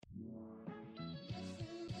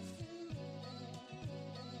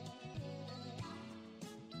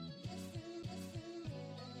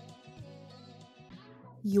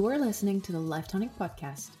You're listening to the Life Tonic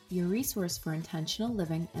Podcast, your resource for intentional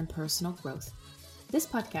living and personal growth. This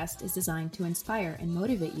podcast is designed to inspire and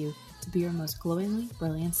motivate you to be your most glowingly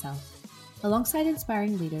brilliant self. Alongside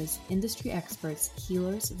inspiring leaders, industry experts,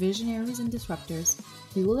 healers, visionaries, and disruptors,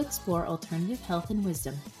 we will explore alternative health and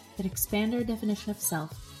wisdom that expand our definition of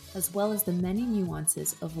self, as well as the many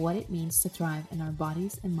nuances of what it means to thrive in our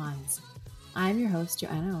bodies and minds. I'm your host,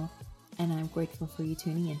 Joanna O, and I'm grateful for you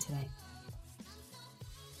tuning in today.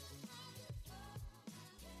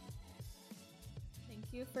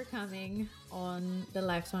 Thank you for coming on the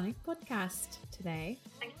Life Tonic podcast today.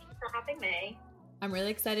 Thank you for having me. I'm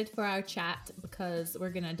really excited for our chat because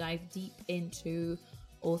we're going to dive deep into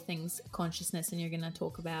all things consciousness, and you're going to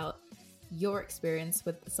talk about your experience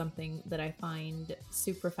with something that I find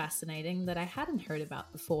super fascinating that I hadn't heard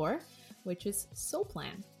about before, which is Soul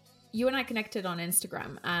Plan. You and I connected on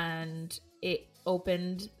Instagram, and it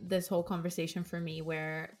opened this whole conversation for me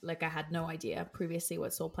where I had no idea previously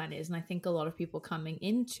what Soul Plan is. And I think a lot of people coming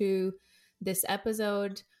into this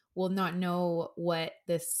episode will not know what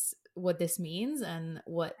this means and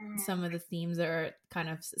what some of the themes are kind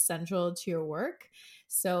of central to your work.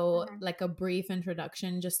 So like a brief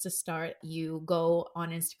introduction just to start, you go on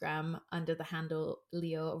Instagram under the handle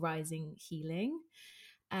Leo Rising Healing.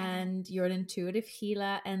 And you're an intuitive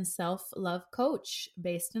healer and self-love coach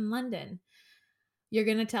based in London. You're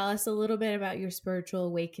going to tell us a little bit about your spiritual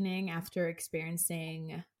awakening after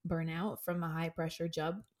experiencing burnout from a high-pressure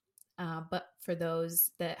job. But for those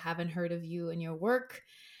that haven't heard of you and your work,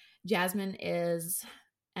 Jasmine is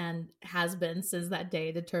and has been since that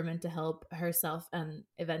day determined to help herself and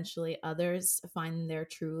eventually others find their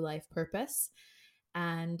true life purpose.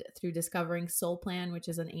 And through discovering Soul Plan, which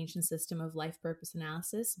is an ancient system of life purpose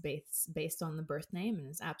analysis based on the birth name, and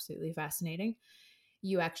is absolutely fascinating,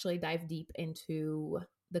 you actually dive deep into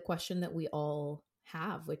the question that we all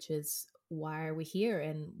have, which is, why are we here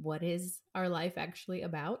and what is our life actually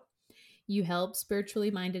about? You help spiritually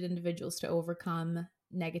minded individuals to overcome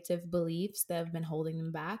negative beliefs that have been holding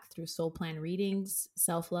them back through Soul Plan readings,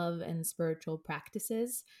 self-love, and spiritual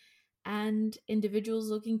practices. And individuals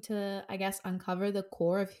looking to, uncover the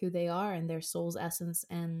core of who they are and their soul's essence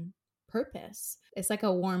and purpose. It's like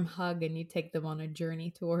a warm hug, and you take them on a journey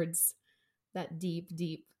towards that deep,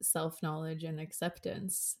 deep self-knowledge and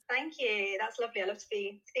acceptance. Thank you. That's lovely. I love to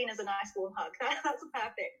be seen as a nice warm hug. That's a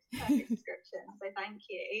perfect description. So thank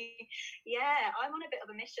you. Yeah, I'm on a bit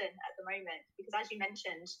of a mission at the moment because, as you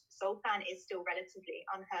mentioned, Soul Plan is still relatively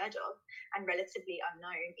unheard of and relatively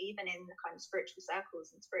unknown, even in the kind of spiritual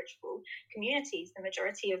circles and spiritual communities. The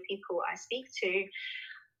majority of people I speak to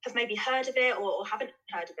have maybe heard of it or haven't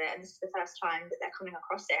heard of it, and this is the first time that they're coming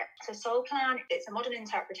across it. So Soul Plan, it's a modern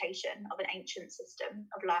interpretation of an ancient system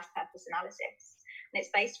of life purpose analysis, and it's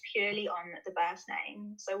based purely on the birth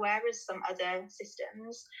name. So whereas some other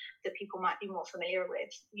systems that people might be more familiar with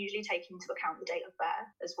usually take into account the date of birth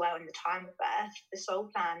as well and the time of birth, the Soul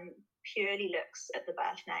Plan purely looks at the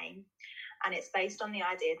birth name. And it's based on the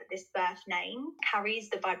idea that this birth name carries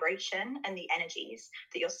the vibration and the energies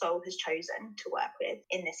that your soul has chosen to work with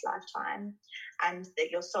in this lifetime. And that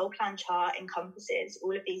your Soul Plan chart encompasses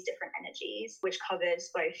all of these different energies, which covers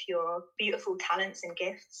both your beautiful talents and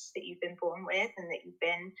gifts that you've been born with and that you've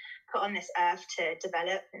been put on this earth to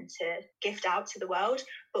develop and to gift out to the world,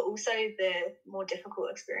 but also the more difficult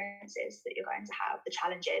experiences that you're going to have, the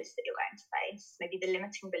challenges that you're going to face, maybe the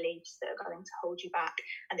limiting beliefs that are going to hold you back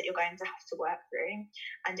and that you're going to have to work through.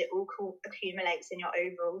 And it all accumulates in your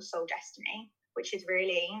overall soul destiny, which is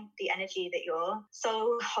really the energy that your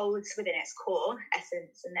soul holds within its core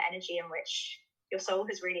essence and the energy in which your soul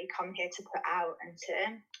has really come here to put out and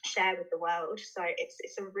to share with the world. So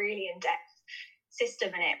it's a really in-depth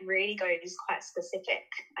system, and it really goes quite specific.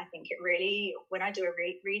 I think it really, when I do a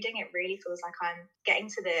reading, it really feels like I'm getting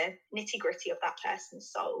to the nitty-gritty of that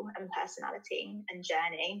person's soul and personality and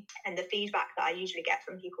journey. And the feedback that I usually get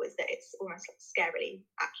from people is that it's almost like scarily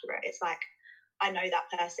accurate. It's like I know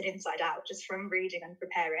that person inside out just from reading and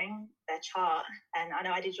preparing their chart. And I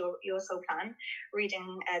know I did your Soul Plan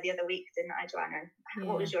reading the other week, didn't I, Joanna? Yeah.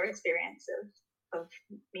 What was your experience of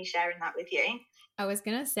me sharing that with you? I was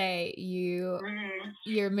gonna say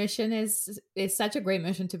your mission is such a great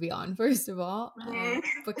mission to be on, first of all,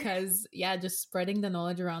 because just spreading the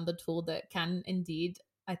knowledge around the tool that can indeed,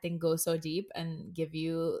 I think, go so deep and give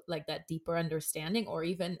you like that deeper understanding, or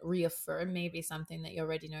even reaffirm maybe something that you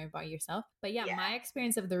already know about yourself. But my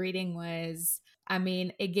experience of the reading was,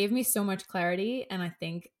 it gave me so much clarity, and I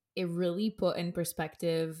think it really put in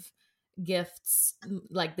perspective gifts,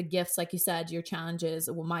 like the gifts, like you said, your challenges,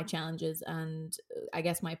 well, my challenges, and I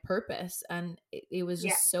guess my purpose. And it was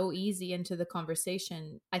Yeah. just so easy into the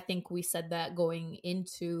conversation. I think we said that going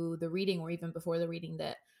into the reading, or even before the reading,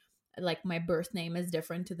 that like my birth name is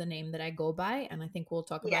different to the name that I go by. And I think we'll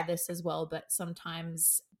talk Yeah. about this as well, but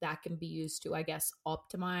sometimes that can be used to, I guess,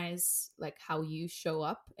 optimize like how you show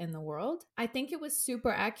up in the world. I think it was super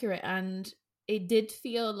accurate, and it did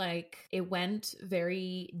feel like it went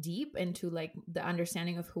very deep into like the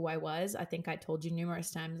understanding of who I was. I think I told you numerous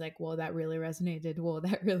times, like, whoa, that really resonated. Whoa,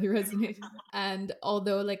 that really resonated. And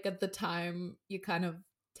although like at the time you kind of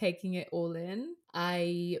taking it all in,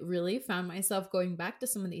 I really found myself going back to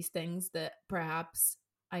some of these things that perhaps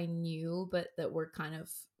I knew, but that were kind of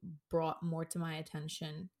brought more to my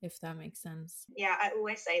attention, if that makes sense. Yeah, I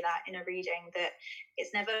always say that in a reading, that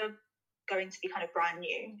it's never going to be kind of brand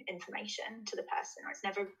new information to the person, or it's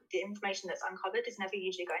never, the information that's uncovered is never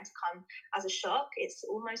usually going to come as a shock. It's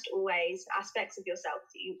almost always aspects of yourself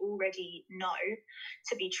that you already know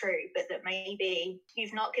to be true, but that maybe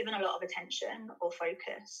you've not given a lot of attention or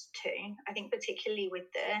focus to. I think particularly with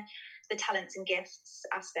the talents and gifts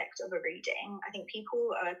aspect of a reading, I think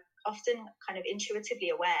people are often kind of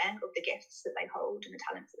intuitively aware of the gifts that they hold and the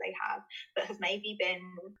talents that they have, but have maybe been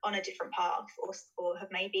on a different path, or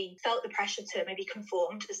have maybe felt the pressure to maybe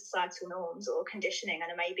conform to societal norms or conditioning,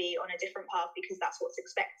 and are maybe on a different path because that's what's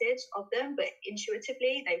expected of them, but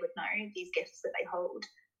intuitively they would know these gifts that they hold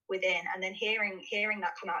within. And then hearing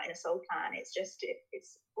that come out in a soul plan, it's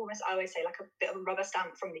almost, I always say, like a bit of a rubber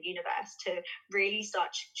stamp from the universe to really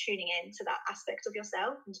start tuning in to that aspect of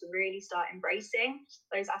yourself, and to really start embracing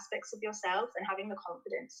those aspects of yourself and having the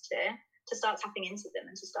confidence to start tapping into them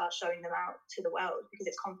and to start showing them out to the world, because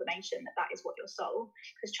it's confirmation that that is what your soul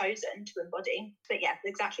has chosen to embody. But yeah,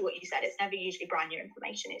 exactly what you said, it's never usually brand new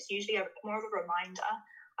information. It's usually more of a reminder,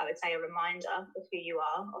 I would say, a reminder of who you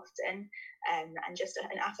are often, and just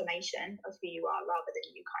an affirmation of who you are rather than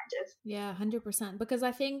you kind of. Yeah, 100%. Because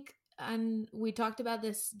I think, and we talked about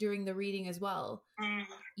this during the reading as well,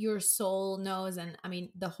 your soul knows. And I mean,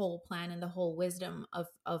 the whole plan and the whole wisdom of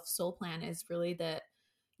soul plan is really that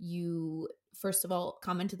you, first of all,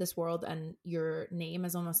 come into this world, and your name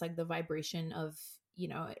is almost like the vibration of, you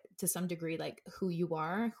know, to some degree, like who you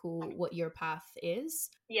are, what your path is.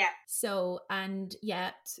 Yeah. So, and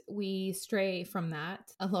yet we stray from that.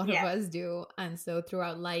 A lot of us do. And so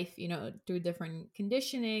throughout life, you know, through different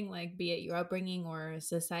conditioning, like be it your upbringing or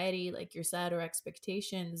society, like you said, or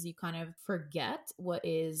expectations, you kind of forget what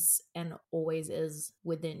is and always is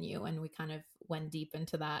within you. And we kind of went deep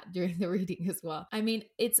into that during the reading as well. I mean,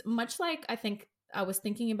 it's much like, I think I was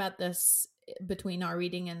thinking about this between our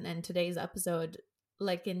reading and today's episode.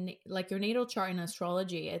 Like in like your natal chart in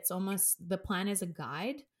astrology, it's almost, the plan is a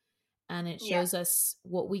guide, and it shows us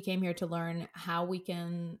what we came here to learn, how we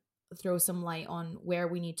can throw some light on where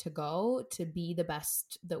we need to go to be the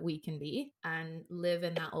best that we can be and live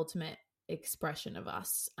in that ultimate expression of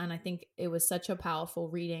us. And I think it was such a powerful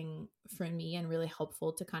reading for me, and really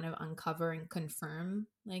helpful to kind of uncover and confirm,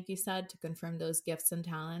 like you said, to confirm those gifts and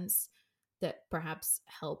talents that perhaps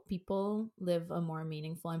help people live a more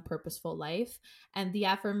meaningful and purposeful life. And the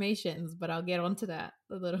affirmations, but I'll get onto that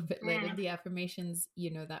a little bit later. The affirmations,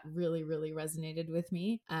 you know, that really, really resonated with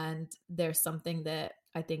me. And there's something that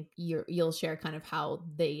I think you'll share kind of how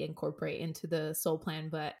they incorporate into the soul plan,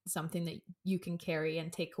 but something that you can carry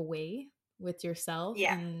and take away with yourself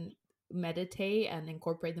and meditate and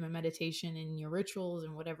incorporate them in meditation, in your rituals,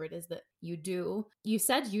 and whatever it is that you do. You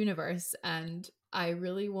said universe, and I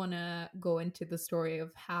really want to go into the story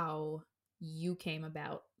of how you came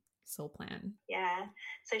about Soul Plan. Yeah.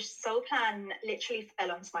 So Soul Plan literally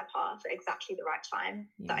fell onto my path at exactly the right time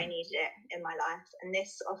that I needed it in my life. And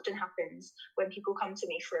this often happens when people come to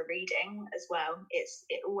me for a reading as well.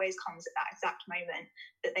 It always comes at that exact moment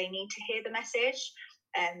that they need to hear the message,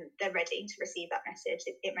 and they're ready to receive that message.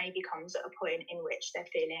 It maybe comes at a point in which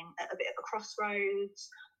they're feeling at a bit of a crossroads,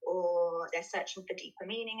 or they're searching for deeper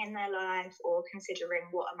meaning in their life, or considering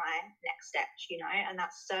what are my next steps, you know. And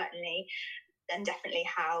that's certainly and definitely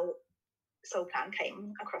how Soul Plan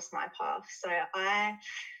came across my path. So I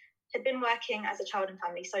had been working as a child and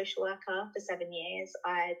family social worker for 7 years.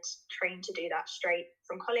 I'd trained to do that straight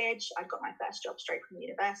from college. I'd got my first job straight from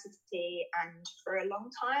university, and for a long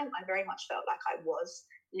time I very much felt like I was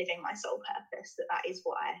living my soul purpose, that is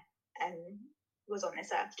what I was on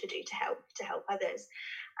this earth to do, to help others.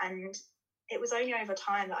 And it was only over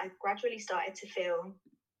time that I gradually started to feel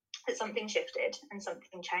that something shifted and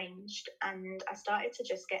something changed, and I started to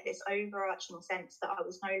just get this overarching sense that I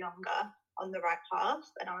was no longer on the right path,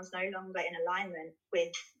 and I was no longer in alignment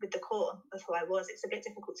with the core of who I was. It's a bit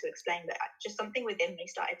difficult to explain, but just something within me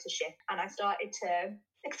started to shift, and I started to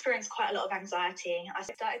experience quite a lot of anxiety. I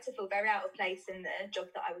started to feel very out of place in the job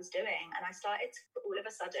that I was doing, and I started to all of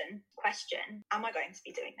a sudden question, am I going to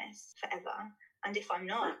be doing this forever? And if I'm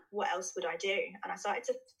not, what else would I do? And I started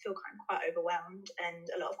to feel quite overwhelmed, and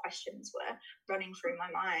a lot of questions were running through my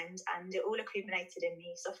mind, and it all accumulated in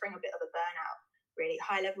me suffering a bit of a burnout, really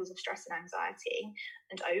high levels of stress and anxiety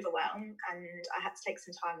and overwhelm, and I had to take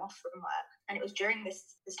some time off from work. And it was during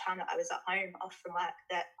this time that I was at home off from work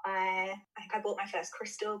that I think I bought my first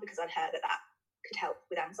crystal, because I'd heard that could help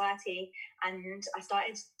with anxiety, and I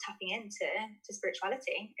started tapping into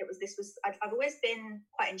spirituality. I've always been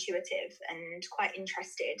quite intuitive and quite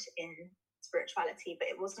interested in spirituality, but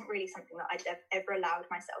it wasn't really something that I'd ever allowed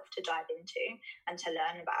myself to dive into and to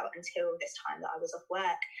learn about until this time that I was off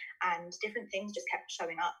work. And different things just kept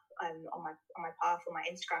showing up on my path, on my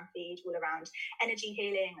Instagram feed, all around energy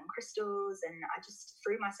healing and crystals, and I just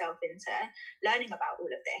threw myself into learning about all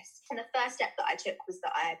of this. And the first step that I took was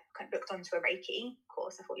that I kind of booked onto a Reiki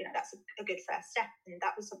course. I thought, that's a good first step, and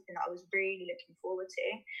that was something that I was really looking forward to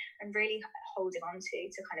and really holding on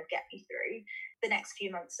to kind of get me through the next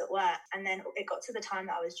few months at work. And then it got to the time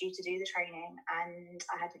that I was due to do the training, and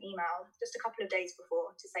I had an email just a couple of days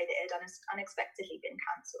before to say that it had unexpectedly been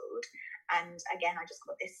cancelled. And again, I just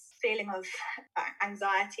got this feeling of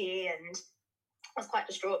anxiety, and I was quite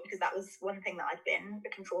distraught, because that was one thing that I'd been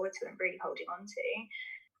looking forward to and really holding on to.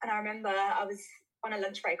 And I remember I was on a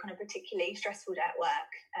lunch break on a particularly stressful day at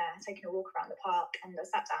work, taking a walk around the park, and I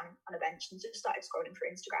sat down on a bench and just started scrolling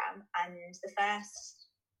through Instagram, and the first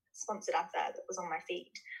sponsored advert that was on my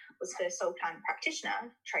feed was for Soul Plan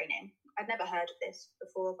practitioner training. I'd never heard of this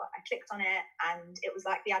before, but I clicked on it, and it was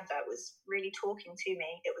like the advert was really talking to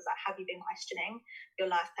me. It was like, have you been questioning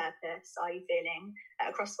your life purpose? Are you feeling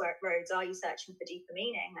at a crossroads? Are you searching for deeper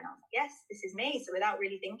meaning? And I was like, yes, this is me. So without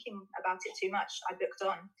really thinking about it too much, I booked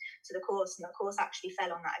on to the course, and the course actually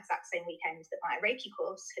fell on that exact same weekend that my Reiki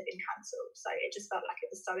course had been cancelled. So it just felt like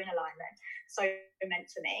it was so in alignment, so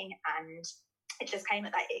meant for me. And it just came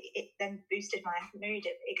at that, it then boosted my mood.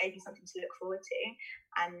 It gave me something to look forward to.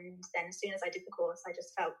 And then as soon as I did the course, I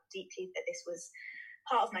just felt deeply that this was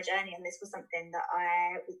part of my journey, and this was something that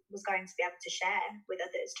I was going to be able to share with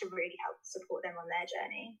others to really help support them on their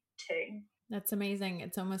journey too. That's amazing.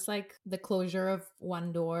 It's almost like the closure of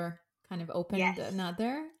one door kind of opened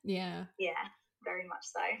another. Yeah, very much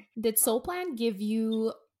so. Did Soul Plan give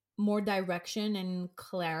you more direction and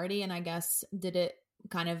clarity, and I guess did it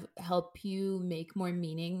kind of help you make more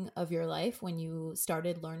meaning of your life when you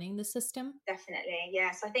started learning the system? Definitely,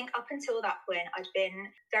 yes. I think up until that point, I'd been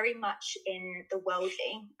very much in the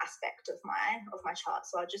worldly aspect of my chart.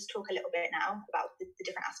 So I'll just talk a little bit now about the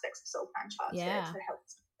different aspects of Soul Plan charts to help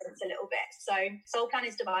a little bit. So Soul Plan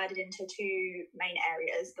is divided into two main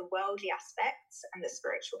areas: the worldly aspects and the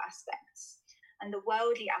spiritual aspects. And the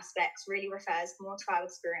worldly aspects really refers more to our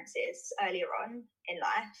experiences earlier on in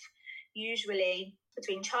life, usually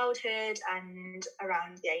between childhood and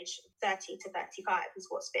around the age 30 to 35 is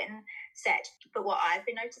what's been said. But what I've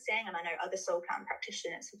been noticing, and I know other Soul Plan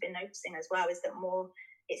practitioners have been noticing as well, is that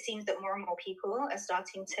it seems that more and more people are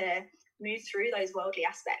starting to move through those worldly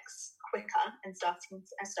aspects quicker and starting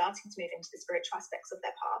to move into the spiritual aspects of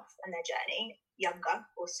their path and their journey younger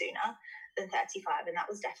or sooner than 35. And that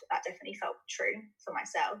definitely felt true for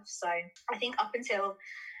myself. So I think up until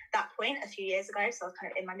that point a few years ago, so I was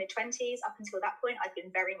kind of in my mid-20s, up until that point I'd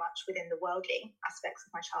been very much within the worldly aspects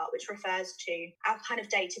of my chart, which refers to our kind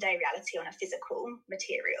of day-to-day reality on a physical,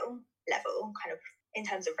 material level, kind of in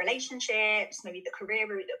terms of relationships, maybe the career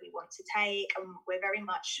route that we want to take. And we're very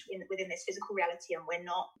much within this physical reality, and we're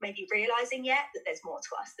not maybe realising yet that there's more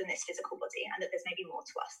to us than this physical body, and that there's maybe more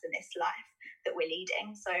to us than this life that we're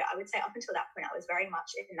leading. So I would say up until that point, I was very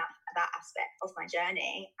much in that aspect of my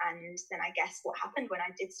journey. And then I guess what happened when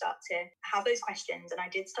I did start to have those questions and I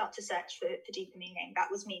did start to search for deeper meaning,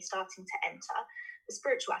 that was me starting to enter the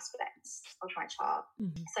spiritual aspects of my chart.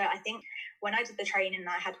 Mm-hmm. So I think when I did the training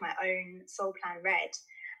and I had my own Soul Plan read,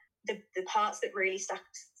 the parts that really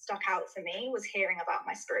stuck out for me was hearing about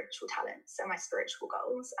my spiritual talents and my spiritual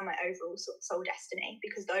goals and my overall soul destiny,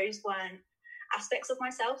 because those weren't aspects of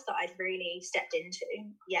myself that I'd really stepped into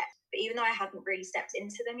yet. But even though I hadn't really stepped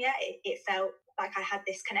into them yet, it felt like I had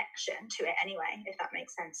this connection to it anyway, if that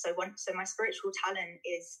makes sense. So my spiritual talent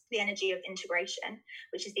is the energy of integration,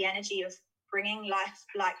 which is the energy of bringing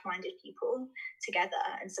like-minded people together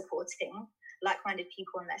and supporting like-minded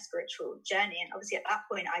people on their spiritual journey. And obviously at that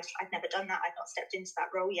point, I'd never done that. I'd not stepped into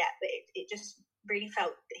that role yet, but it just really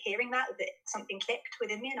felt hearing that something clicked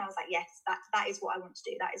within me, and I was like, yes, that is what I want to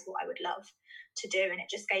do. That is what I would love to do. And it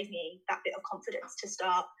just gave me that bit of confidence to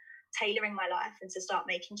start tailoring my life and to start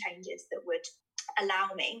making changes that would allow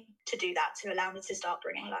me to do that, to allow me to start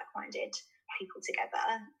bringing like-minded people together.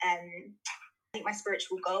 I think my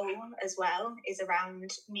spiritual goal as well is around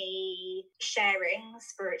me sharing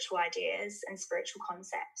spiritual ideas and spiritual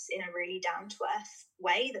concepts in a really down-to-earth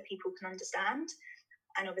way that people can understand.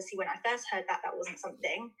 And obviously when I first heard that wasn't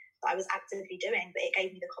something that I was actively doing, but it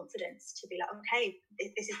gave me the confidence to be like, okay,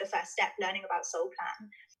 this is the first step. Learning about Soul Plan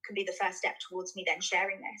can be the first step towards me then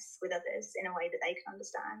sharing this with others in a way that they can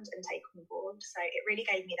understand and take on board. So it really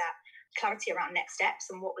gave me that clarity around next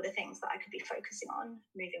steps and what were the things that I could be focusing on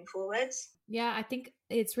moving forwards. Yeah, I think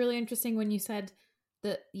it's really interesting when you said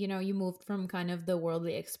that, you know, you moved from kind of the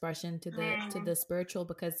worldly expression to the spiritual,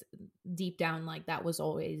 because deep down, like, that was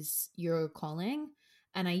always your calling.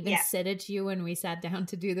 And I even said it to you when we sat down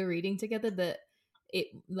to do the reading together, that it,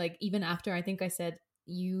 like, even after, I think I said,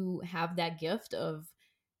 you have that gift of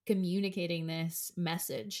communicating this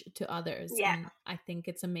message to others. And I think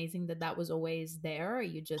it's amazing that was always there.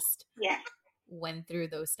 You just went through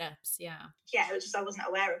those steps. It was just, I wasn't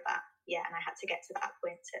aware of that. And I had to get to that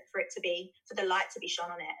point for the light to be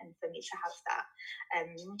shone on it, and for me to have that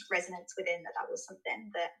resonance within that was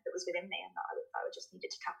something that was within me, and that I would just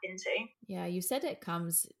needed to tap into. Yeah, you said it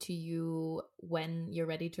comes to you when you're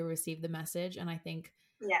ready to receive the message. And I think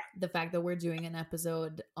the fact that we're doing an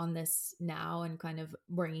episode on this now and kind of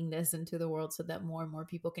bringing this into the world so that more and more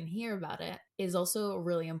people can hear about it is also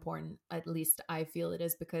really important. At least I feel it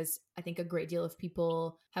is, because I think a great deal of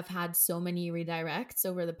people have had so many redirects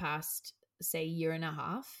over the past, say, year and a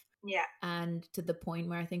half. And to the point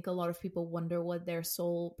where I think a lot of people wonder what their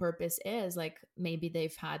soul purpose is. Like, maybe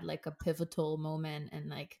they've had like a pivotal moment,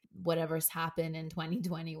 and like whatever's happened in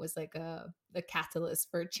 2020 was like a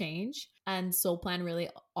catalyst for change. And Soul Plan really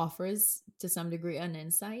offers, to some degree, an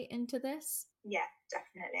insight into this. Yeah,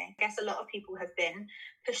 definitely. I guess a lot of people have been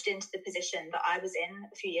pushed into the position that I was in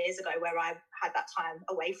a few years ago, where I had that time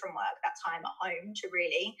away from work, that time at home to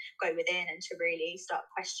really go within and to really start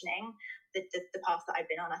questioning the path that I've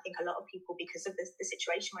been on. I think a lot of people, because of the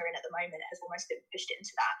situation we're in at the moment, has almost been pushed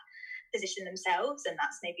into that position themselves. And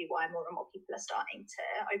that's maybe why more and more people are starting to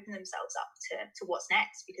open themselves up to what's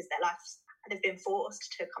next, because their lives, they've been forced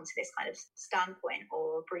to come to this kind of standpoint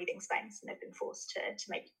or breathing space, and they've been forced to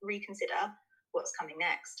maybe reconsider what's coming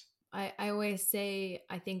next. I always say,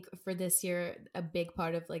 I think for this year, a big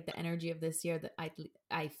part of like the energy of this year that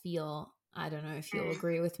I feel, I don't know if you'll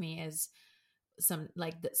agree with me, is some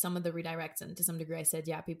of the redirects. And to some degree I said,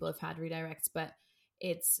 people have had redirects, but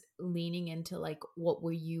it's leaning into like, what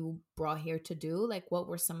were you brought here to do? Like, what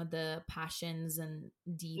were some of the passions and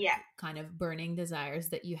deep kind of burning desires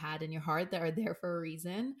that you had in your heart that are there for a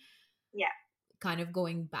reason? Kind of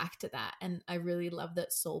going back to that. And I really love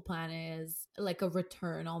that Soul Plan is like a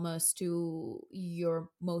return almost to your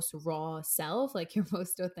most raw self, like your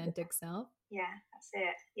most authentic self. That's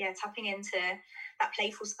it. Tapping into that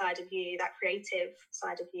playful side of you, that creative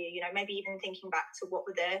side of you, you know, maybe even thinking back to what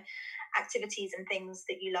were the activities and things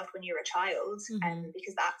that you loved when you were a child,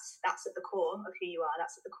 because that's at the core of who you are,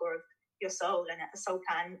 that's at the core of your soul. And a Soul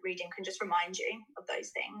Plan reading can just remind you of those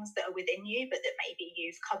things that are within you, but that maybe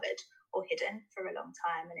you've covered or hidden for a long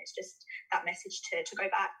time. And it's just that message to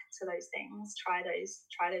go back to those things, try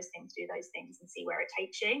those things, do those things, and see where it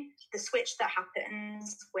takes you. The switch that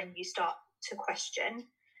happens when you start to question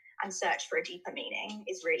and search for a deeper meaning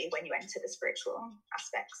is really when you enter the spiritual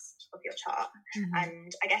aspects of your chart.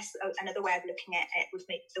 And I guess another way of looking at it would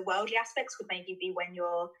make the worldly aspects would maybe be when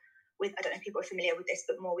you're with, I don't know if people are familiar with this,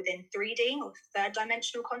 but more within 3D or third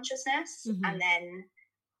dimensional consciousness. And then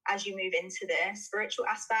as you move into the spiritual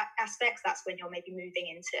aspects, that's when you're maybe moving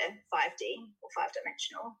into 5D or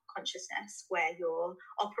 5-dimensional consciousness, where you're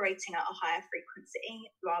operating at a higher frequency.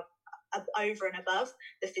 You are over and above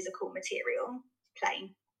the physical material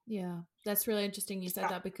plane. Yeah, that's really interesting you said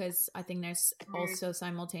that, because I think there's also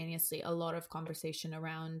simultaneously a lot of conversation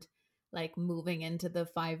around like moving into the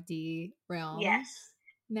 5D realm.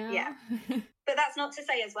 Now. But that's not to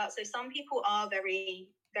say as well, so some people are very,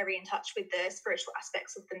 very in touch with the spiritual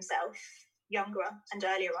aspects of themselves younger and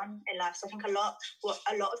earlier on in life. So I think a lot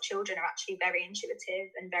of children are actually very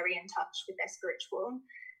intuitive and very in touch with their spiritual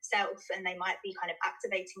self, and they might be kind of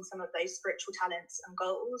activating some of those spiritual talents and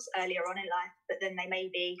goals earlier on in life, but then they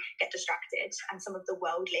maybe get distracted, and some of the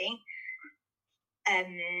worldly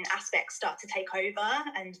aspects start to take over,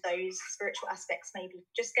 and those spiritual aspects maybe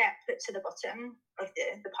just get put to the bottom of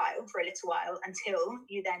the pile for a little while, until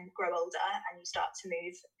you then grow older and you start to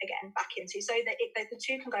move again back into, so that the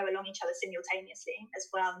two can go along each other simultaneously as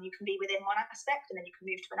well, and you can be within one aspect and then you can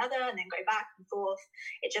move to another and then go back and forth.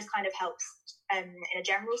 It just kind of helps in a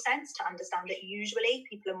general sense to understand that usually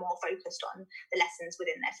people are more focused on the lessons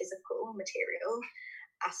within their physical material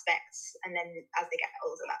aspects, and then as they get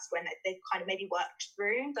older, that's when they've kind of maybe worked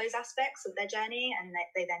through those aspects of their journey, and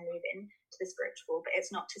they then move into the spiritual. But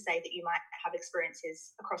it's not to say that you might have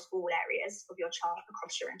experiences across all areas of your chart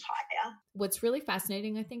across your entire. What's really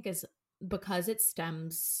fascinating, I think, is because it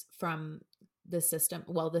stems from the system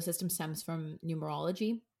stems from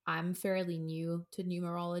numerology. I'm fairly new to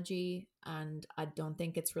numerology, and I don't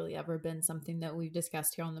think it's really ever been something that we've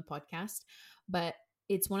discussed here on the podcast, but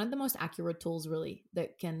it's one of the most accurate tools really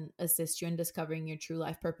that can assist you in discovering your true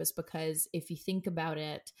life purpose. Because if you think about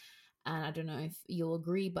it, and I don't know if you'll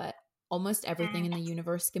agree, but almost everything in the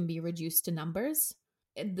universe can be reduced to numbers.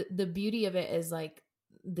 The beauty of it is like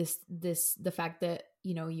the fact that,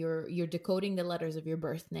 you know, you're decoding the letters of your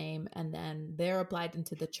birth name, and then they're applied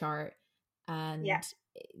into the chart, and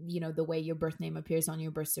you know, the way your birth name appears on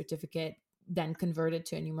your birth certificate then converted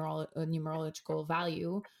to a numerological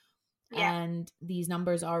value. And these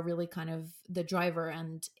numbers are really kind of the driver.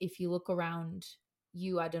 And if you look around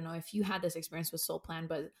you, I don't know if you had this experience with Soul Plan,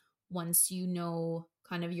 but once you know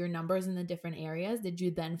kind of your numbers in the different areas, did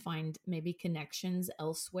you then find maybe connections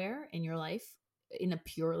elsewhere in your life in a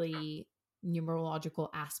purely numerological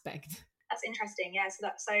aspect? That's interesting. Yeah.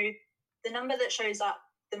 So the number that shows up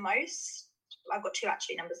the most, I've got two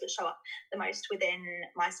actually numbers that show up the most within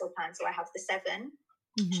my Soul Plan. So I have the 7.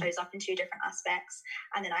 Shows up in 2 different aspects,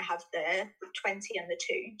 and then I have the 20 and the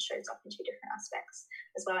 2 shows up in 2 different aspects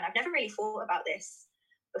as well. And I've never really thought about this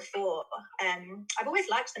before. I've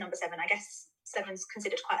always liked the number 7. I guess 7's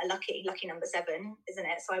considered quite a lucky number 7, isn't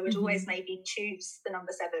it? So I would always maybe choose the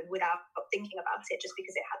number 7 without thinking about it, just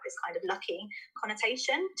because it had this kind of lucky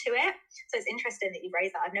connotation to it. So it's interesting that you've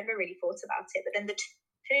raised that. I've never really thought about it, but then the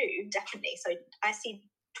 2 definitely. So I see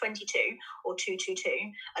 22 or 222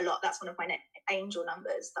 a lot. That's one of my angel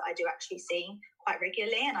numbers that I do actually see quite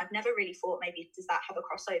regularly, and I've never really thought maybe does that have a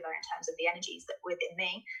crossover in terms of the energies that within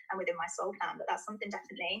me and within my Soul Plan. But that's something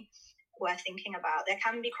definitely worth thinking about. There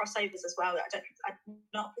can be crossovers as well.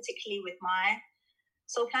 Not particularly with my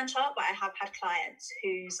Soul Plan chart, but I have had clients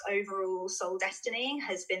whose overall soul destiny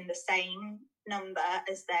has been the same number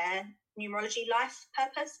as their numerology life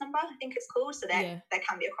purpose number, I think it's called. So there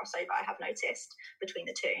can be a crossover, I have noticed, between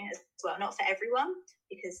the 2 as well. Not for everyone,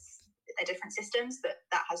 because they're different systems, but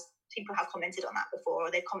people have commented on that before,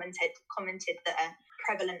 or they've commented that a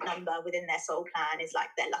prevalent number within their Soul Plan is like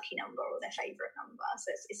their lucky number or their favorite number.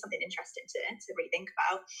 So it's something interesting to rethink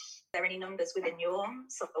about. Are there any numbers within your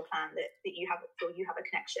Soul Plan that you have a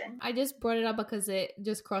connection? I just brought it up because it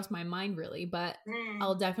just crossed my mind really, but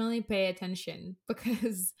I'll definitely pay attention,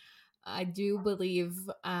 because I do believe,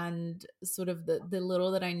 and sort of the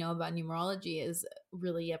little that I know about numerology is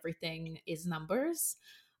really everything is numbers.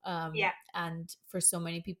 And for so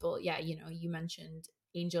many people, you know, you mentioned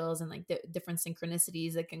angels and like the different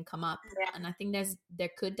synchronicities that can come up. And I think there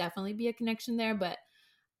could definitely be a connection there, but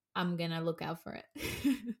I'm going to look out for it.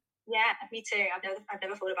 Yeah, me too. I've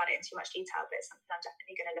never thought about it in too much detail, but it's something I'm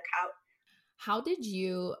definitely going to look out. How did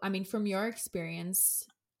you, I mean, from your experience,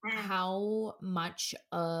 how much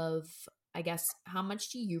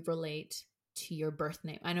do you relate to your birth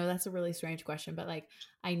name? I know that's a really strange question, but like,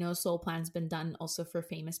 I know Soul Plan's been done also for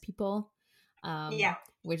famous people,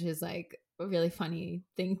 which is like a really funny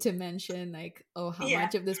thing to mention. Like, how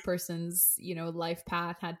much of this person's, you know, life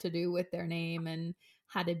path had to do with their name, and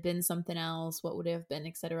had it been something else, what would it have been,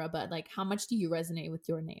 etc. But like, how much do you resonate with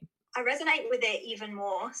your name? I resonate with it even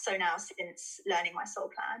more so now since learning my Soul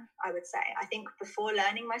Plan, I would say. I think before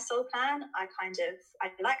learning my Soul Plan, I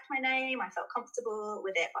liked my name, I felt comfortable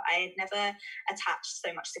with it, but I had never attached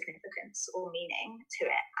so much significance or meaning to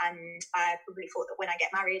it. And I probably thought that when I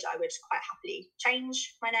get married, I would quite happily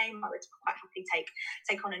change my name. I would quite happily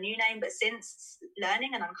take on a new name. But since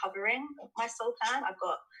learning and uncovering my Soul Plan, I've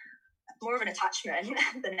got more of an attachment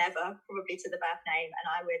than ever probably to the birth name. And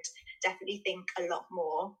I would definitely think a lot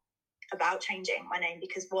more about changing my name,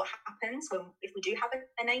 because what happens if we do have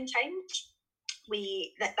a name change,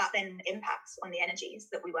 that then impacts on the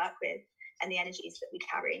energies that we work with and the energies that we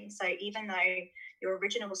carry. So even though your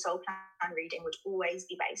original Soul Plan reading would always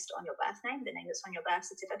be based on your birth name, the name that's on your birth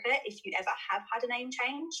certificate, if you ever have had a name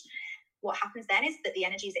change, what happens then is that the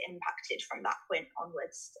energies are impacted from that point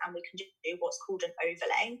onwards, and we can do what's called an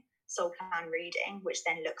overlay Soul Plan reading, which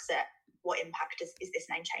then looks at what impact is this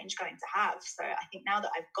name change going to have? So I think now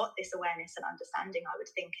that I've got this awareness and understanding, I would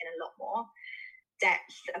think in a lot more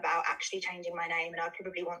depth about actually changing my name, and I'd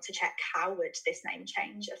probably want to check how would this name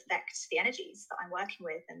change affect the energies that I'm working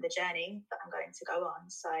with and the journey that I'm going to go on.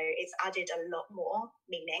 So it's added a lot more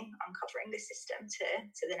meaning, uncovering the system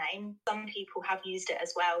to the name. Some people have used it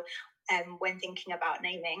as well when thinking about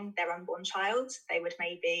naming their unborn child. They would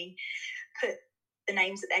maybe put the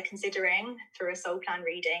names that they're considering through a soul plan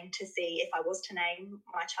reading to see if I was to name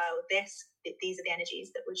my child this, these are the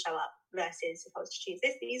energies that would show up, versus if I was to choose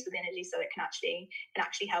this, these were the energies. So it can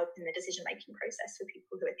actually help in the decision making process for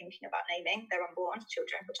people who are thinking about naming their unborn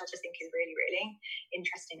children, which I just think is really, really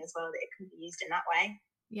interesting as well, that it can be used in that way.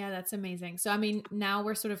 Yeah, that's amazing. So, I mean, now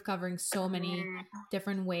we're sort of covering so many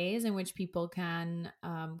different ways in which people can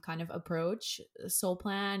kind of approach a soul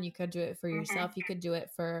plan. You could do it for yourself. You could do it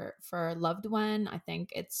for a loved one. I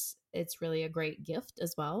think it's really a great gift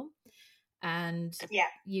as well. And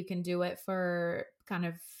you can do it for kind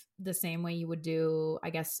of the same way you would do,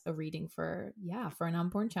 I guess, a reading for an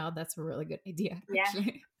unborn child. That's a really good idea,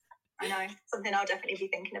 actually. I know, something I'll definitely be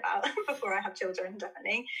thinking about before I have children,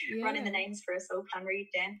 definitely. Running the names for a soul plan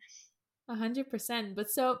reading. 100%. But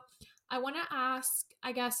so I want to ask,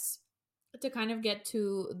 I guess, to kind of get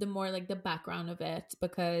to the more like the background of it,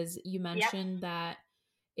 because you mentioned that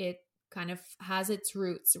it kind of has its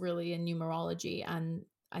roots really in numerology. And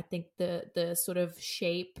I think the sort of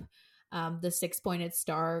shape, the 6-pointed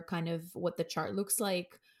star, kind of what the chart looks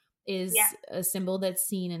like, is a symbol that's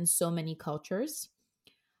seen in so many cultures.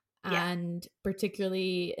 And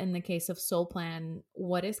particularly in the case of soul plan,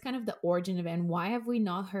 what is kind of the origin of it, and why have we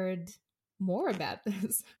not heard more about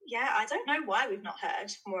this? Yeah, I don't know why we've not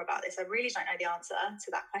heard more about this. I really don't know the answer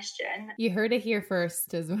to that question. You heard it here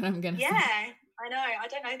first is what I'm going to say. Yeah, I know. I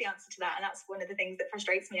don't know the answer to that. And that's one of the things that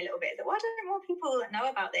frustrates me a little bit, that why don't more people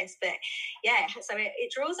know about this? But yeah, so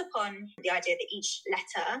it draws upon the idea that each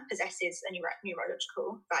letter possesses a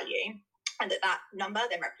numerological value, and that number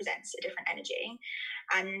then represents a different energy.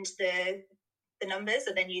 And the numbers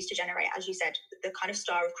are then used to generate, as you said, the kind of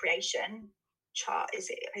star of creation chart is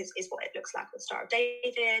what it looks like, the Star of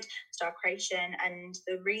David, Star of Creation. And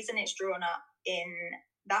the reason it's drawn up in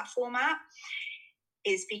that format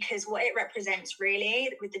is because what it represents really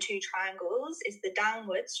with the two triangles is the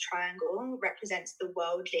downwards triangle represents the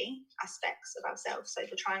worldly aspects of ourselves. So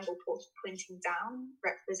the triangle pointing down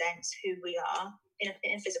represents who we are in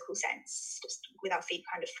a physical sense, just with our feet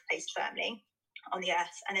kind of placed firmly on the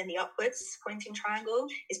earth. And then the upwards pointing triangle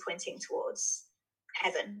is pointing towards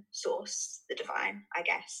heaven, source, the divine, I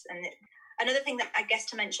guess. And another thing that I guess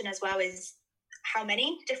to mention as well is how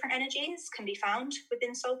many different energies can be found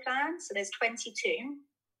within soul plan. So there's 22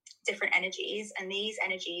 different energies, and these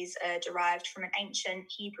energies are derived from an ancient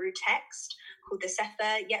Hebrew text called the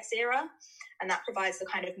Sefer Yetzirah, and that provides the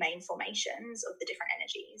kind of main formations of the different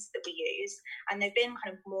energies that we use. And they've been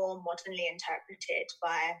kind of more modernly interpreted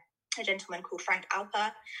by a gentleman called Frank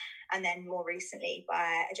Alper, and then more recently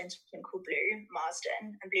by a gentleman called Blue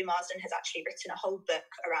Marsden. And Blue Marsden has actually written a whole book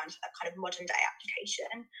around a kind of modern day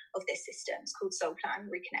application of this system. It's called Soul Plan,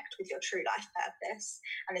 Reconnect with Your True Life Purpose.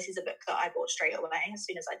 And this is a book that I bought straight away as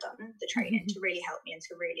soon as I'd done the training to really help me, and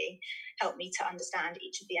to really help me to understand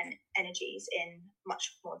each of the energies in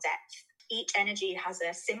much more depth. Each energy has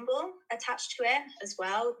a symbol attached to it as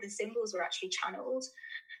well. The symbols were actually channeled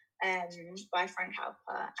by Frank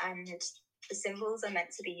Alper, and the symbols are meant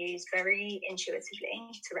to be used very intuitively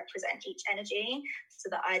to represent each energy. So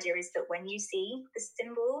the idea is that when you see the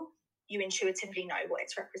symbol, you intuitively know what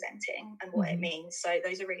it's representing and what it means. So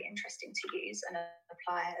those are really interesting to use and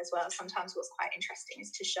apply as well. Sometimes what's quite interesting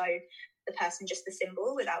is to show the person just the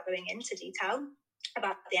symbol without going into detail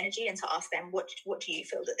about the energy, and to ask them, what do you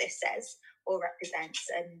feel that this says or represents?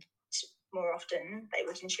 And more often they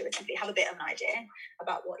would intuitively have a bit of an idea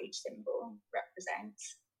about what each symbol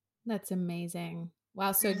represents. That's amazing.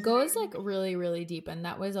 Wow. So it goes like really, really deep. And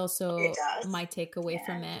that was also my takeaway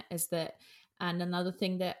from it, is that, and another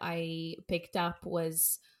thing that I picked up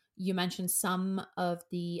was you mentioned some of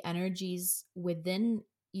the energies within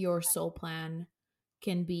your soul plan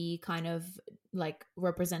can be kind of like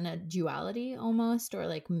represent a duality almost, or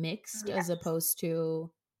like mixed as opposed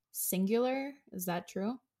to singular. Is that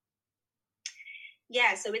true?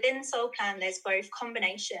 Yeah, so within soul plan, there's both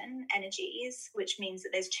combination energies, which means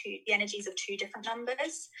that there's the energies of two different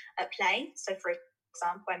numbers at play. So for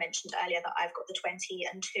example, I mentioned earlier that I've got the 20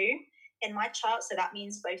 and 2 in my chart. So that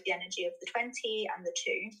means both the energy of the 20 and the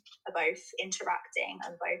 2 are both interacting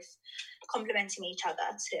and both complementing each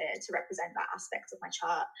other to represent that aspect of my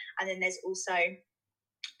chart. And then there's also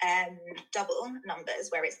double numbers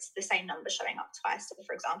where it's the same number showing up twice. So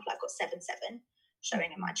for example, I've got 7 7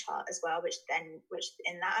 showing in my chart as well, which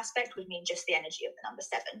in that aspect would mean just the energy of the number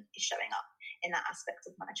 7 is showing up in that aspect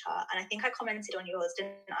of my chart. And I think I commented on yours,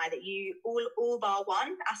 didn't I, that you all bar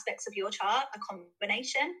one aspects of your chart are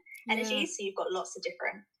combination energies. So you've got lots of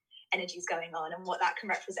different energies going on, and what that can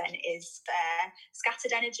represent is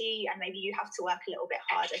scattered energy, and maybe you have to work a little bit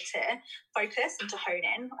harder to focus and to hone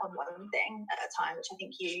in on one thing at a time, which I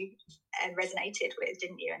think you resonated with,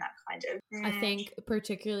 didn't you? And that kind of I think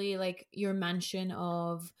particularly like your mention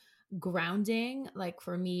of grounding, like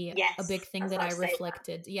for me, yes, a big thing that I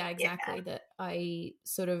reflected that I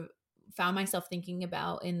sort of found myself thinking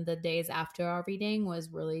about in the days after our reading was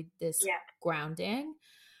really this grounding,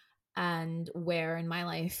 and where in my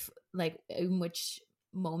life, like in which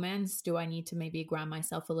moments do I need to maybe ground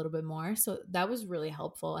myself a little bit more. So that was really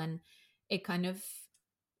helpful, and it kind of,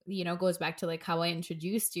 you know, goes back to like how I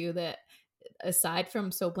introduced you, that aside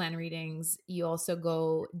from soul plan readings, you also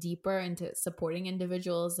go deeper into supporting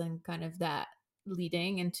individuals and kind of that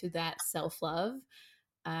leading into that self-love,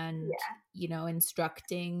 and you know,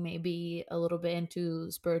 instructing maybe a little bit into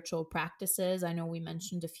spiritual practices. I know we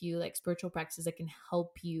mentioned a few like spiritual practices that can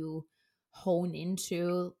help you hone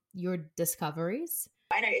into your discoveries.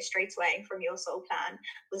 I noticed straight away from your soul plan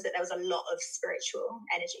was that there was a lot of spiritual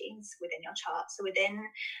energies within your chart. So within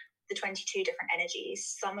the 22 different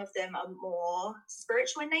energies, some of them are more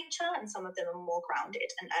spiritual in nature and some of them are more grounded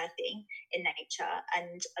and earthy in nature.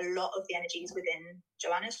 And a lot of the energies within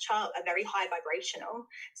Joanna's chart are very high vibrational,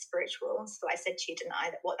 spiritual. So I said to you, didn't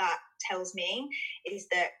I, that what that tells me is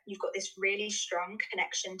that you've got this really strong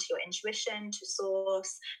connection to your intuition, to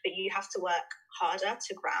source, but you have to work harder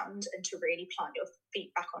to ground and to really plant your feet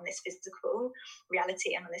back on this physical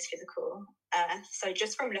reality and on this physical earth. So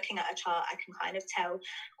just from looking at a chart, I can kind of tell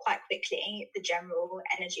quite quickly the general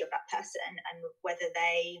energy of that person and whether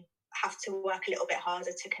they have to work a little bit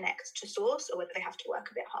harder to connect to source or whether they have to work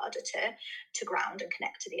a bit harder to ground and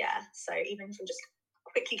connect to the earth. So even from just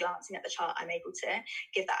quickly glancing at the chart, I'm able to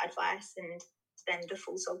give that advice, and then the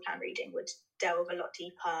full soul plan reading would delve a lot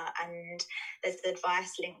deeper, and there's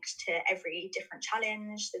advice linked to every different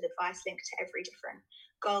challenge, there's advice linked to every different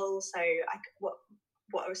goal. So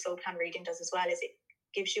what a soul plan reading does as well is it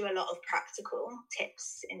gives you a lot of practical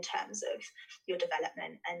tips in terms of your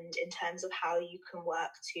development and in terms of how you can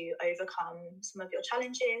work to overcome some of your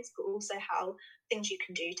challenges, but also how things you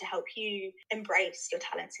can do to help you embrace your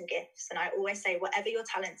talents and gifts. And I always say, whatever your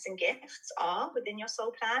talents and gifts are within your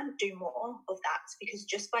soul plan, do more of that, because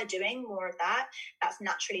just by doing more of that, that's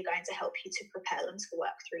naturally going to help you to propel and to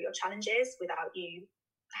work through your challenges without you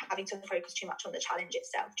having to focus too much on the challenge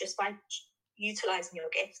itself. Just by utilizing your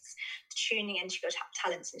gifts, tuning into your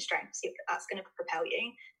talents and strengths, that's going to propel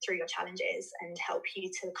you through your challenges and help you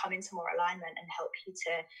to come into more alignment and help you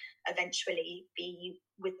to eventually be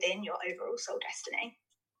within your overall soul destiny.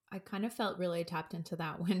 I kind of felt really tapped into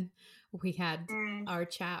that when we had our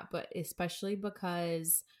chat, but especially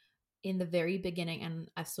because in the very beginning,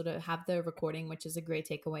 and I sort of have the recording, which is a great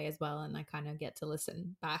takeaway as well, and I kind of get to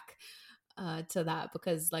listen back to that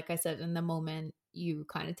because, like I said, in the moment, you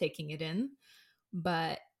kind of taking it in.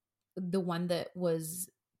 But the one that was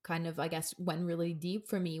kind of, I guess, went really deep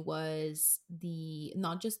for me was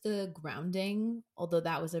not just the grounding, although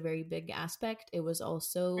that was a very big aspect. It was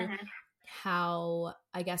also how,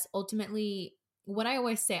 I guess, ultimately, what I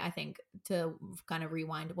always say, I think, to kind of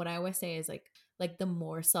rewind, what I always say is like the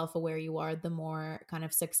more self-aware you are, the more kind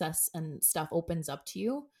of success and stuff opens up to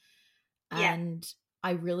you. And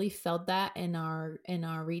I really felt that in our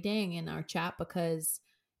reading, in our chat, because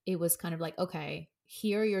it was kind of like, okay,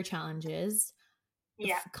 here are your challenges.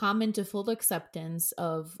 Come into full acceptance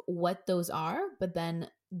of what those are, but then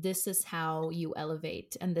this is how you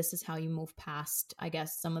elevate and this is how you move past, I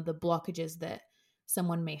guess, some of the blockages that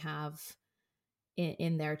someone may have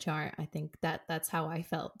in their chart. I think that's how I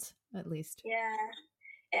felt, at least. Yeah,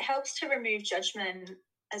 it helps to remove judgment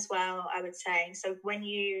as well, I would say. So when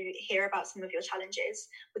you hear about some of your challenges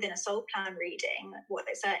within a soul plan reading, what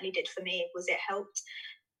it certainly did for me was it helped,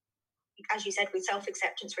 as you said, with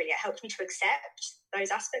self-acceptance, really, it helped me to accept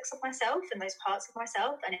those aspects of myself and those parts of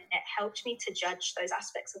myself, and it helped me to judge those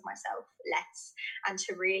aspects of myself less and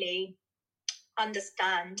to really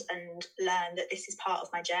understand and learn that this is part of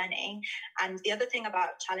my journey. And the other thing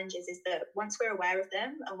about challenges is that once we're aware of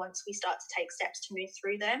them and once we start to take steps to move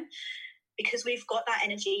through them, because we've got that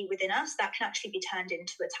energy within us, that can actually be turned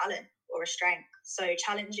into a talent or a strength. So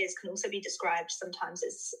challenges can also be described sometimes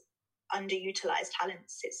as underutilized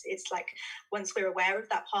talents. It's like once we're aware of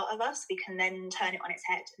that part of us, we can then turn it on its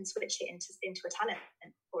head and switch it into a talent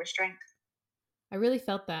or a strength. I really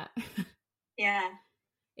felt that. Yeah.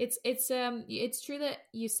 It's true that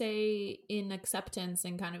you say in acceptance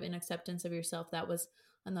and kind of in acceptance of yourself. That was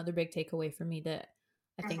another big takeaway for me that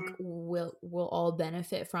I think Mm-hmm. we'll all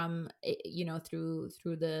benefit from, you know, through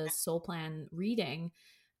the soul plan reading,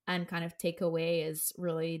 and kind of take away is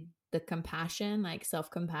really the compassion, like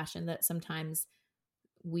self-compassion, that sometimes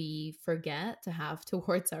we forget to have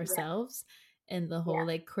towards Yeah. ourselves, and the whole Yeah.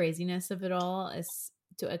 like craziness of it all is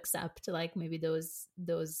to accept like maybe those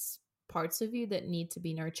parts of you that need to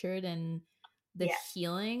be nurtured, and the Yeah.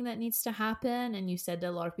 healing that needs to happen. And you said that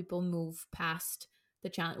a lot of people move past the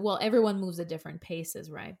challenge. Well, everyone moves at different paces,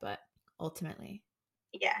 right? But ultimately,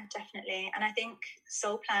 Yeah, definitely. And I think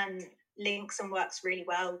Soul Plan links and works really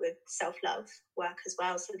well with self-love work as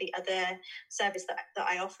well. So the other service that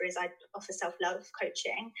I offer is I offer self-love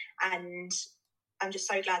coaching, and I'm just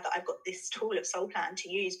so glad that I've got this tool of Soul Plan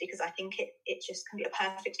to use, because I think it just can be a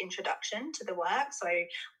perfect introduction to the work. So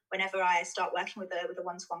whenever I start working with a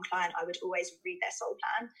one-to-one client, I would always read their Soul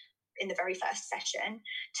Plan in the very first session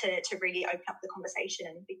to really open up the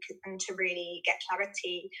conversation, and to really get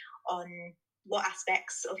clarity on what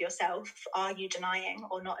aspects of yourself are you denying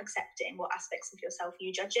or not accepting, what aspects of yourself are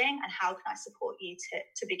you judging, and how can I support you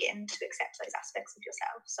to begin to accept those aspects of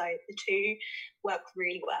yourself. So the two work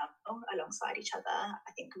really well alongside each other.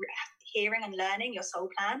 I think hearing and learning your soul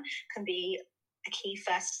plan can be a key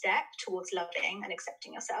first step towards loving and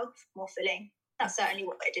accepting yourself more fully. That's certainly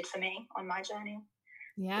what it did for me on my journey.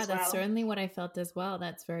 yeah, As that's well. certainly what I felt as well.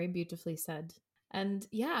 That's very beautifully said. And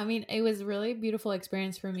yeah, I mean, it was a really beautiful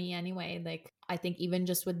experience for me anyway. Like, I think even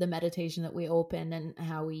just with the meditation that we opened and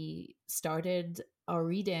how we started our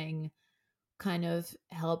reading kind of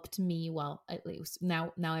helped me. Well, at least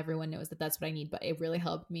now everyone knows that that's what I need, but it really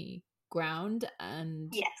helped me ground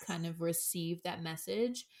and Yes. kind of receive that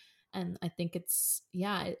message. And I think it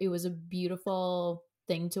was a beautiful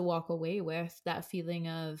thing to walk away with, that feeling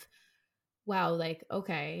of, wow, like,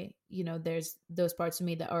 okay, you know, there's those parts of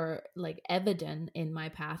me that are like evident in my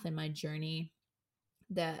path and my journey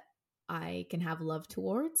that I can have love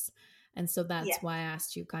towards. And so Yeah. that's why I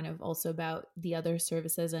asked you kind of also about the other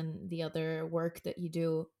services and the other work that you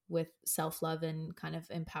do with self love and kind of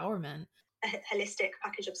empowerment. A holistic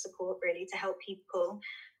package of support, really, to help people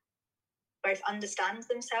both understand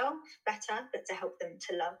themselves better, but to help them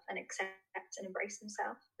to love and accept and embrace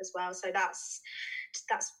themselves as well. So that's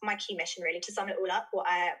my key mission, really. To sum it all up, what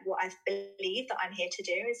I believe that I'm here to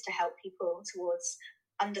do is to help people towards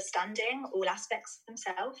understanding all aspects of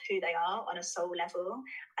themselves, who they are on a soul level,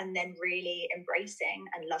 and then really embracing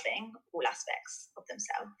and loving all aspects of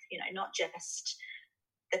themselves. You know, not just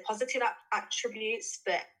the positive attributes,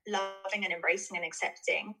 but loving and embracing and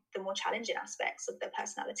accepting the more challenging aspects of their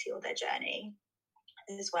personality or their journey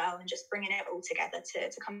as well, and just bringing it all together to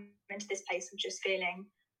come into this place of just feeling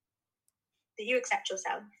that you accept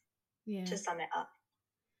yourself. Yeah. To sum it up.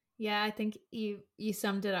 Yeah, I think you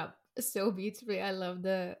summed it up so beautifully. I love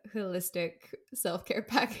the holistic self-care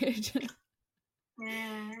package.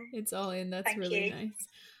 It's all in. That's Thank really you. nice.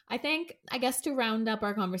 I guess to round up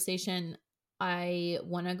our conversation, I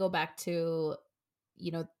want to go back to,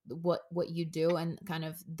 you know, what you do and kind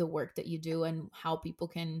of the work that you do and how people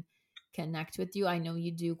can connect with you. I know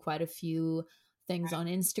you do quite a few things on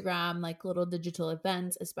Instagram, like little digital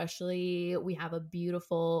events. Especially, we have a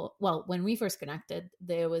beautiful, well, when we first connected,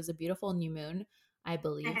 there was a beautiful new moon, I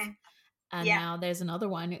believe. Mm-hmm. And now there's another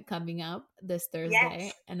one coming up this Thursday.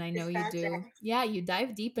 Yes, And I know this you Thursday. do. Yeah, you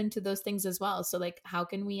dive deep into those things as well. So like, how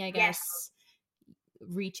can we, I Yes. guess,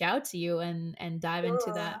 reach out to you and dive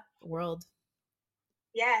into that world?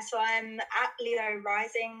 Yeah, so I'm at Leo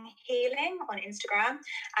Rising Healing on Instagram.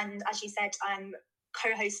 And as you said, I'm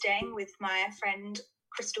co-hosting with my friend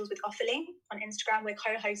Crystals with Offaly on Instagram. We're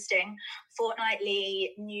co-hosting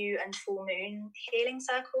fortnightly new and full moon healing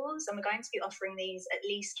circles, and we're going to be offering these at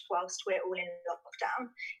least whilst we're all in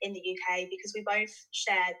lockdown in the UK, because we both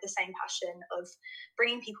share the same passion of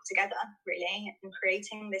bringing people together, really, and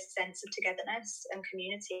creating this sense of togetherness and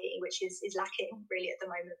community, which is lacking really at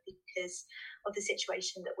the moment because of the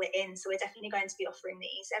situation that we're in. So we're definitely going to be offering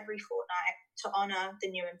these every fortnight to honour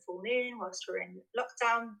the new and full moon whilst we're in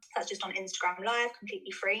lockdown. That's just on Instagram Live,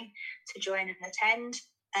 completely free to join and attend.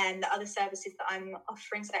 And the other services that I'm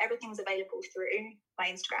offering, so everything's available through my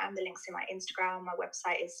Instagram. The links in my Instagram. My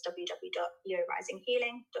website is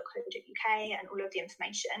www.leorisinghealing.co.uk, and all of the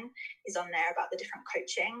information is on there about the different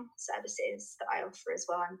coaching services that I offer as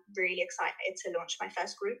well. I'm really excited to launch my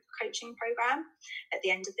first group coaching program at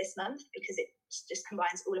the end of this month, because it just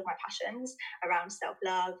combines all of my passions around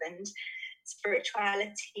self-love and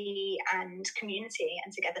spirituality and community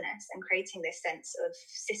and togetherness, and creating this sense of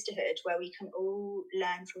sisterhood where we can all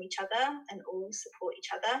learn from each other and all support each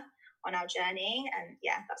other on our journey. And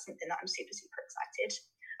yeah, that's something that I'm super, super excited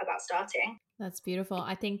about starting. That's beautiful.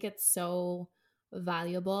 I think it's so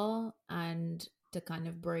valuable, and to kind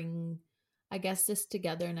of bring, I guess, this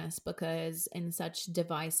togetherness, because in such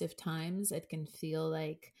divisive times, it can feel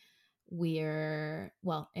like we're,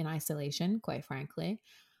 well, in isolation, quite frankly.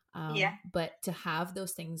 Yeah. But to have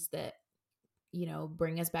those things that, you know,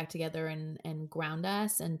 bring us back together and ground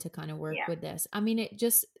us, and to kind of work Yeah. with this. I mean, it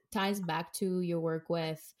just ties back to your work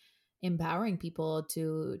with empowering people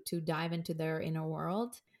to dive into their inner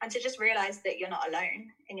world. And to just realize that you're not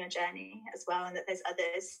alone in your journey as well, and that there's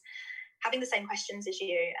others having the same questions as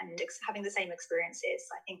you and having the same experiences.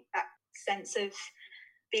 I think that sense of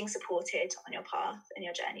being supported on your path and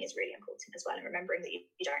your journey is really important as well, and remembering that you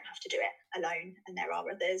don't have to do it alone, and there are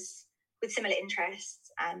others with similar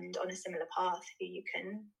interests and on a similar path who you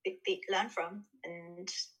can learn from and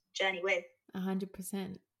journey with.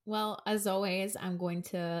 100%. Well, as always, I'm going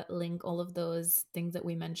to link all of those things that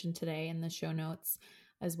we mentioned today in the show notes,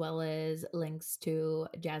 as well as links to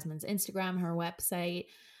Jasmine's Instagram, her website.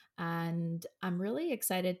 And I'm really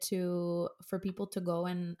excited for people to go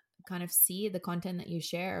and kind of see the content that you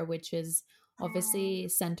share, which is obviously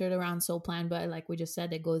centered around Soul Plan, but like we just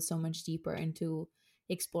said, it goes so much deeper into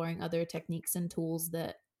exploring other techniques and tools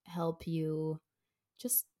that help you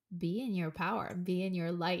just be in your power, be in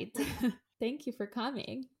your light. Thank you for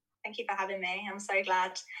coming. Thank you for having me. I'm so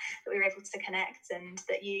glad that we were able to connect, and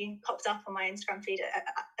that you popped up on my Instagram feed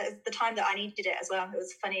at the time that I needed it as well. It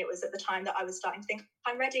was funny. It was at the time that I was starting to think,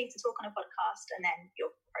 I'm ready to talk on a podcast, and then your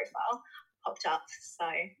profile popped up. So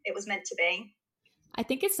it was meant to be. I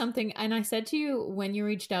think it's something, and I said to you when you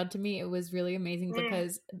reached out to me, it was really amazing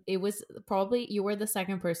because it was probably, you were the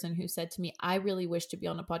second person who said to me, I really wish to be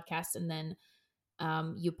on a podcast. And then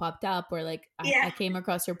you popped up, or like I came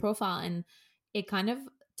across your profile, and it kind of,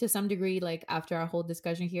 to some degree, like after our whole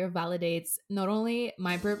discussion here, validates not only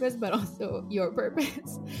my purpose, but also your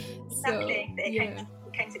purpose. Exactly. So, it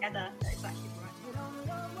came together. Exactly.